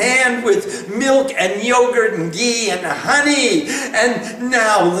sticky hand with milk and yogurt and ghee and honey, and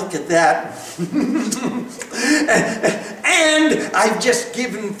now look at that. And I've just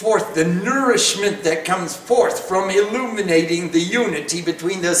given forth the nourishment that comes forth from illuminating the unity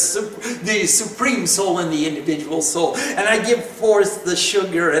between the Supreme Soul and the individual soul. And I give forth the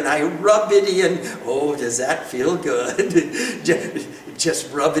sugar and I rub it in. Oh, does that feel good?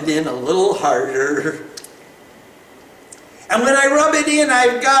 Just rub it in a little harder. And when I rub it in,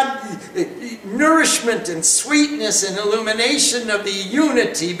 I've got nourishment and sweetness and illumination of the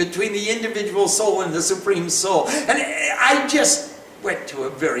unity between the individual soul and the Supreme Soul. And I just went to a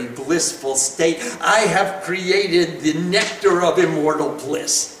very blissful state. I have created the nectar of immortal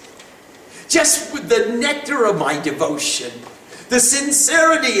bliss. Just with the nectar of my devotion. The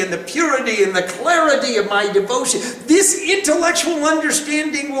sincerity and the purity and the clarity of my devotion. This intellectual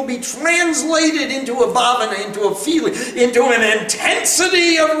understanding will be translated into a bhavana, into a feeling, into an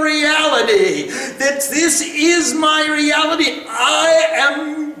intensity of reality. That this is my reality. I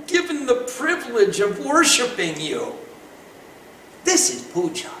am given the privilege of worshiping you. This is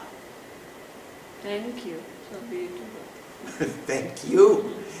puja. Thank you. So beautiful. Thank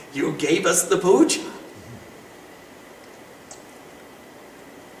you. You gave us the puja.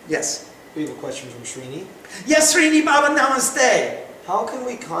 Yes. We have a question from Srini. Yes, Srini Baba, namaste. How can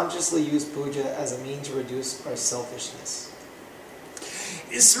we consciously use puja as a means to reduce our selfishness?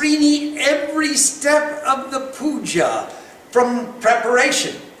 Srini, every step of the puja, from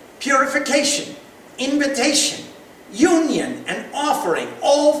preparation, purification, invitation, union, and offering,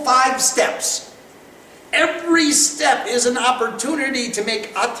 all 5 steps, every step is an opportunity to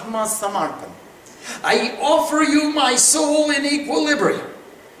make Atma Samarpan. I offer you my soul in equilibrium.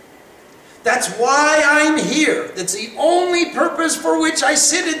 That's why I'm here. That's the only purpose for which I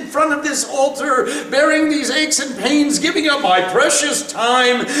sit in front of this altar, bearing these aches and pains, giving up my precious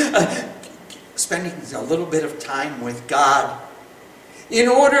time, spending a little bit of time with God, in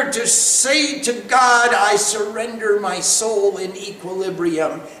order to say to God, I surrender my soul in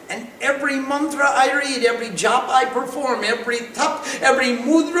equilibrium. And every mantra I read, every japa I perform, every tap, every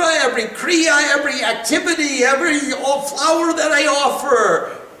mudra, every kriya, every activity, every flower that I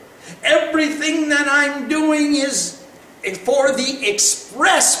offer, everything that I'm doing is for the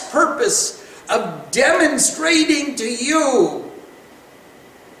express purpose of demonstrating to you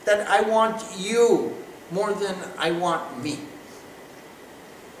that I want you more than I want me.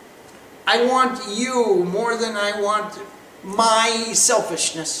 I want you more than I want my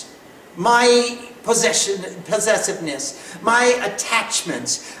selfishness, my possessiveness, my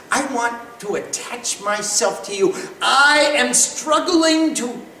attachments. I want to attach myself to you. I am struggling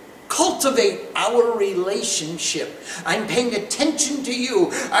to cultivate our relationship. I'm paying attention to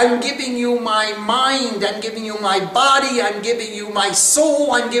you. I'm giving you my mind. I'm giving you my body. I'm giving you my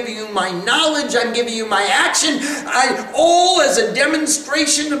soul. I'm giving you my knowledge. I'm giving you my action. All as a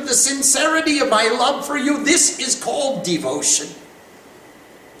demonstration of the sincerity of my love for you. This is called devotion.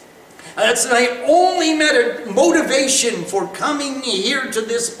 That's my only motivation for coming here to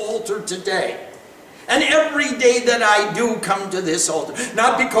this altar today. And every day that I do come to this altar,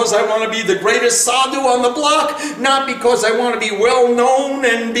 not because I want to be the greatest sadhu on the block, not because I want to be well known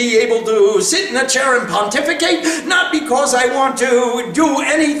and be able to sit in a chair and pontificate, not because I want to do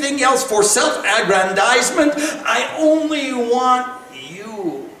anything else for self-aggrandizement. I only want you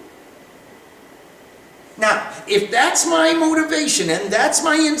Now, if that's my motivation, and that's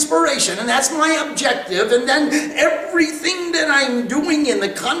my inspiration, and that's my objective, and then everything that I'm doing in the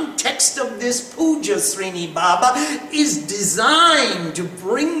context of this puja, Srini Baba, is designed to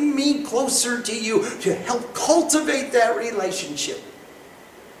bring me closer to you, to help cultivate that relationship.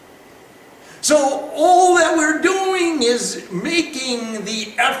 So all that we're doing is making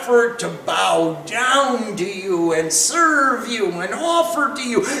the effort to bow down to you and serve you and offer to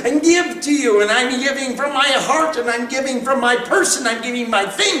you and give to you. And I'm giving from my heart, and I'm giving from my person, I'm giving my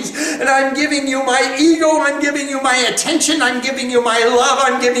things, and I'm giving you my ego, I'm giving you my attention, I'm giving you my love,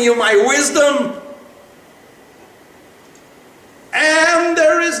 I'm giving you my wisdom. And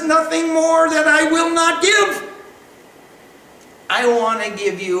there is nothing more that I will not give. I want to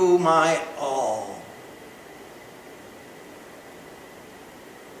give you my all.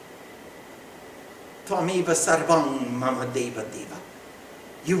 Tvameva sarvam mama deva deva.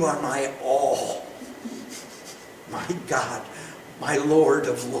 You are my all. My God, my Lord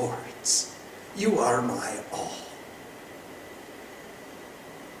of Lords. You are my all.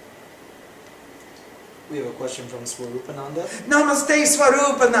 We have a question from Swarupananda. Namaste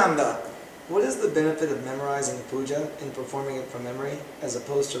Swarupananda. What is the benefit of memorizing the puja and performing it from memory as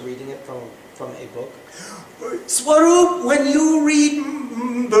opposed to reading it from a book? Swarup, when you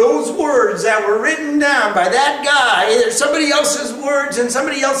read those words that were written down by that guy, there's somebody else's words and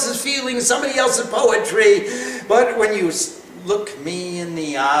somebody else's feelings, somebody else's poetry, but when you look me in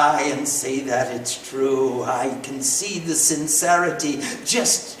the eye and say that it's true, I can see the sincerity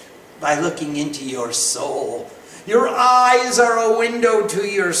just by looking into your soul. Your eyes are a window to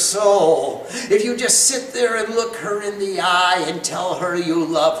your soul. If you just sit there and look her in the eye and tell her you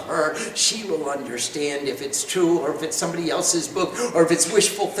love her, she will understand if it's true or if it's somebody else's book or if it's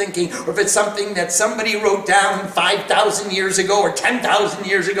wishful thinking or if it's something that somebody wrote down 5,000 years ago or 10,000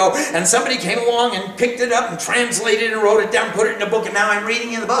 years ago and somebody came along and picked it up and translated it and wrote it down, put it in a book, and now I'm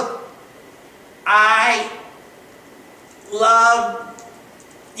reading in the book. I love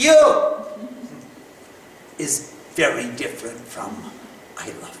you is very different from I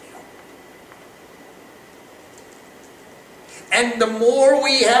love you. And the more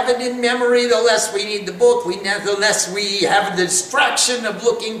we have it in memory, the less we need the book, the less we have the distraction of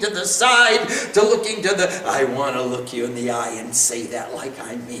looking to the side, to looking to the, I want to look you in the eye and say that like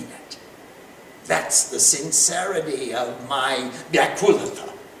I mean it. That's the sincerity of my vyakulata.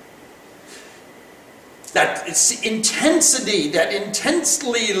 That intensity, that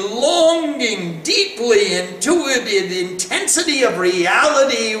intensely longing, deeply intuitive intensity of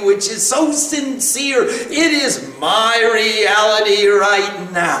reality, which is so sincere. It is my reality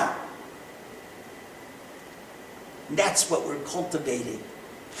right now. That's what we're cultivating.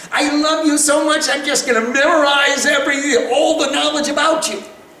 I love you so much, I'm just going to memorize all the knowledge about you.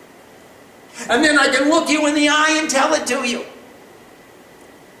 And then I can look you in the eye and tell it to you.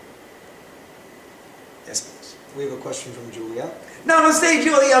 We have a question from Julia. Namaste,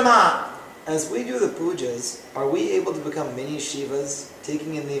 Julia Ma. As we do the pujas, are we able to become mini Shivas,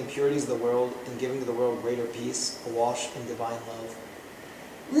 taking in the impurities of the world and giving to the world greater peace, awash in divine love?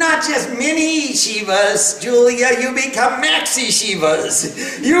 Not just mini Shivas, Julia, you become maxi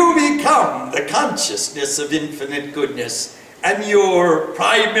Shivas. You become the consciousness of infinite goodness. And your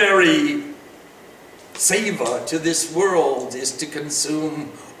primary seva to this world is to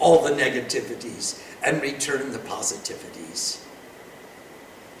consume all the negativities and return the positivities.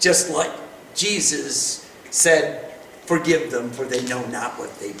 Just like Jesus said, forgive them for they know not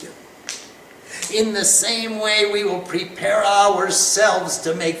what they do. In the same way, we will prepare ourselves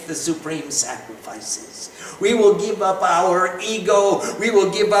to make the supreme sacrifices. We will give up our ego, we will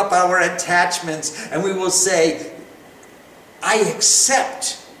give up our attachments, and we will say, I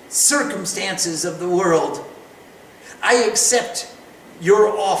accept circumstances of the world. I accept your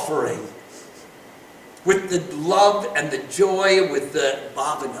offering. With the love and the joy, with the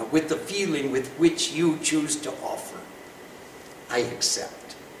bhavana, with the feeling with which you choose to offer. I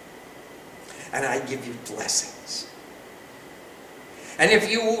accept. And I give you blessings. And if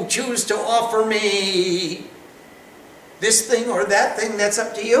you choose to offer me this thing or that thing, that's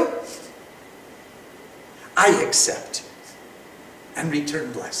up to you. I accept and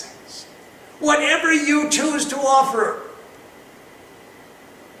return blessings. Whatever you choose to offer.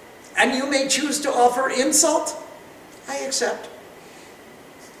 And you may choose to offer insult. I accept.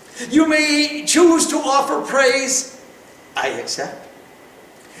 You may choose to offer praise. I accept.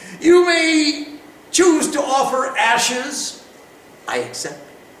 You may choose to offer ashes. I accept.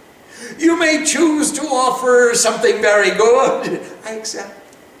 You may choose to offer something very good. I accept.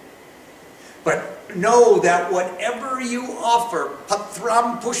 But know that whatever you offer,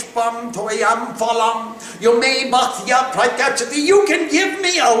 patram pushpam toyam phalam, yome bhaktya prakachati, you can give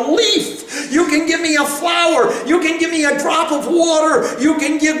me a leaf, you can give me a flower, you can give me a drop of water, you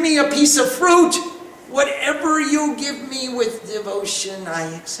can give me a piece of fruit. Whatever you give me with devotion, I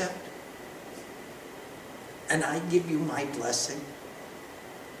accept. And I give you my blessing.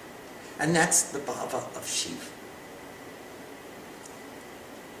 And that's the bhava of Shiva.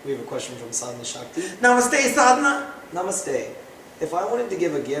 We have a question from Sadhana Shakti. Namaste, Sadhana. Namaste. If I wanted to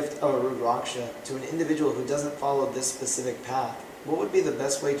give a gift of a Rudraksha to an individual who doesn't follow this specific path, what would be the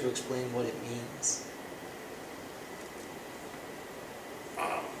best way to explain what it means?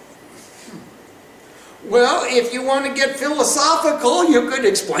 Well, if you want to get philosophical, you could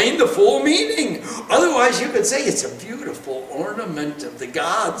explain the full meaning. Otherwise, you could say it's a beautiful ornament of the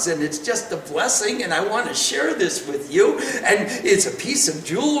gods and it's just a blessing and I want to share this with you. And it's a piece of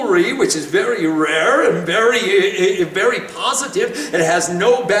jewelry which is very rare and very positive. It has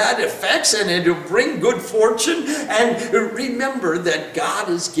no bad effects and it'll bring good fortune. And remember that God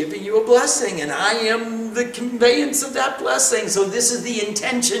is giving you a blessing and I am the conveyance of that blessing. So this is the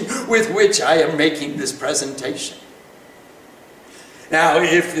intention with which I am making this presentation. Now,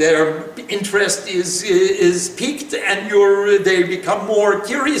 if their interest is piqued and they become more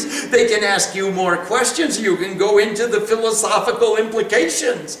curious, they can ask you more questions. You can go into the philosophical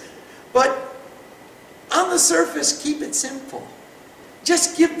implications. But on the surface, keep it simple.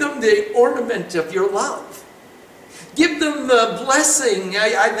 Just give them the ornament of your love. Give them the blessing.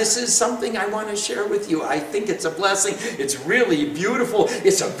 This is something I want to share with you. I think it's a blessing. It's really beautiful.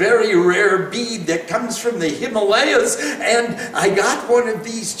 It's a very rare bead that comes from the Himalayas. And I got one of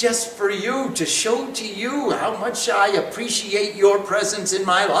these just for you to show to you how much I appreciate your presence in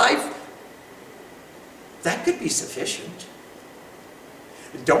my life. That could be sufficient.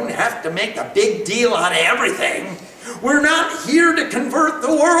 Don't have to make a big deal out of everything. We're not here to convert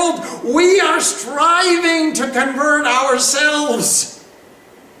the world. We are striving to convert ourselves.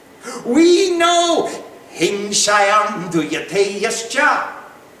 We know hingshayam duyate yascha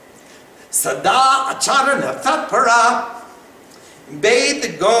sada acharana tatpara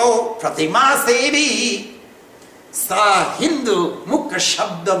ved go pratima sevi sa Hindu mukha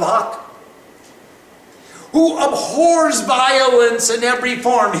shabdavak. Who abhors violence in every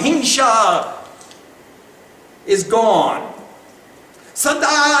form. Hingsha is gone.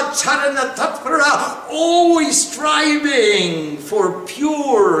 Sada charana tatpara, always striving for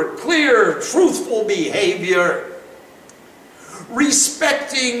pure, clear, truthful behavior.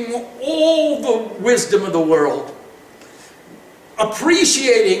 Respecting all the wisdom of the world.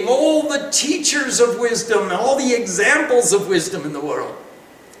 Appreciating all the teachers of wisdom, all the examples of wisdom in the world.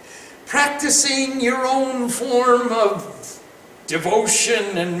 Practicing your own form of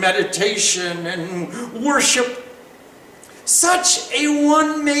devotion and meditation and worship. Such a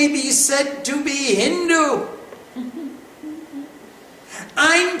one may be said to be Hindu.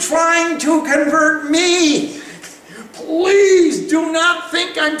 I'm trying to convert me. Please do not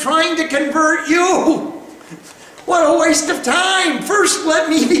think I'm trying to convert you. What a waste of time. First, let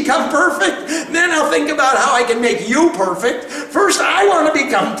me become perfect. Then I'll think about how I can make you perfect. First, I want to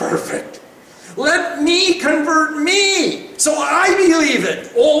become perfect. Let me convert me. So I believe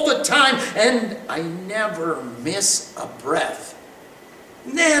it all the time. And I never miss a breath.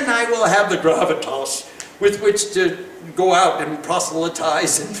 Then I will have the gravitas with which to go out and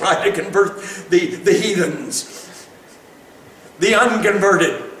proselytize and try to convert the heathens, the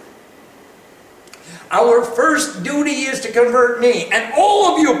unconverted. Our first duty is to convert me. And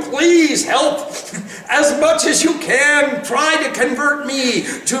all of you, please help as much as you can. Try to convert me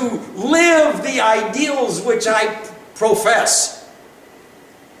to live the ideals which I profess.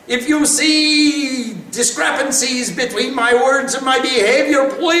 If you see discrepancies between my words and my behavior,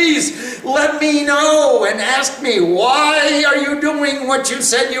 please let me know and ask me, why are you doing what you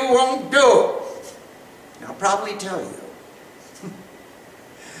said you won't do? I'll probably tell you.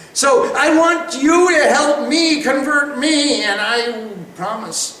 So I want you to help me convert me, and I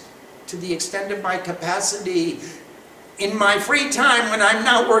promise, to the extent of my capacity, in my free time when I'm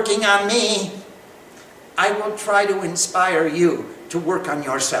not working on me, I will try to inspire you to work on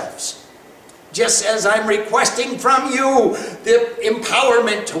yourselves. Just as I'm requesting from you the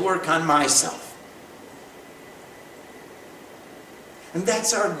empowerment to work on myself. And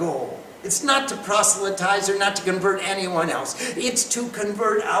that's our goal. It's not to proselytize or not to convert anyone else. It's to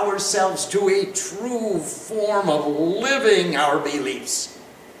convert ourselves to a true form of living our beliefs.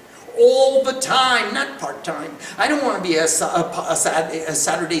 All the time, not part-time. I don't want to be a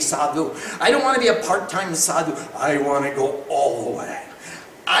Saturday sadhu. I don't want to be a part-time sadhu. I want to go all the way.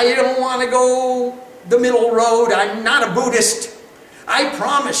 I don't want to go the middle road. I'm not a Buddhist. I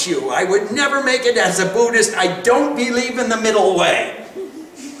promise you, I would never make it as a Buddhist. I don't believe in the middle way.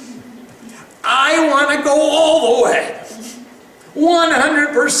 I want to go all the way.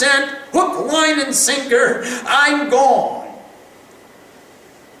 100%, hook, line, and sinker. I'm gone.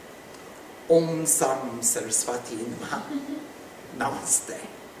 Om Sam Saraswati Namaha. Namaste.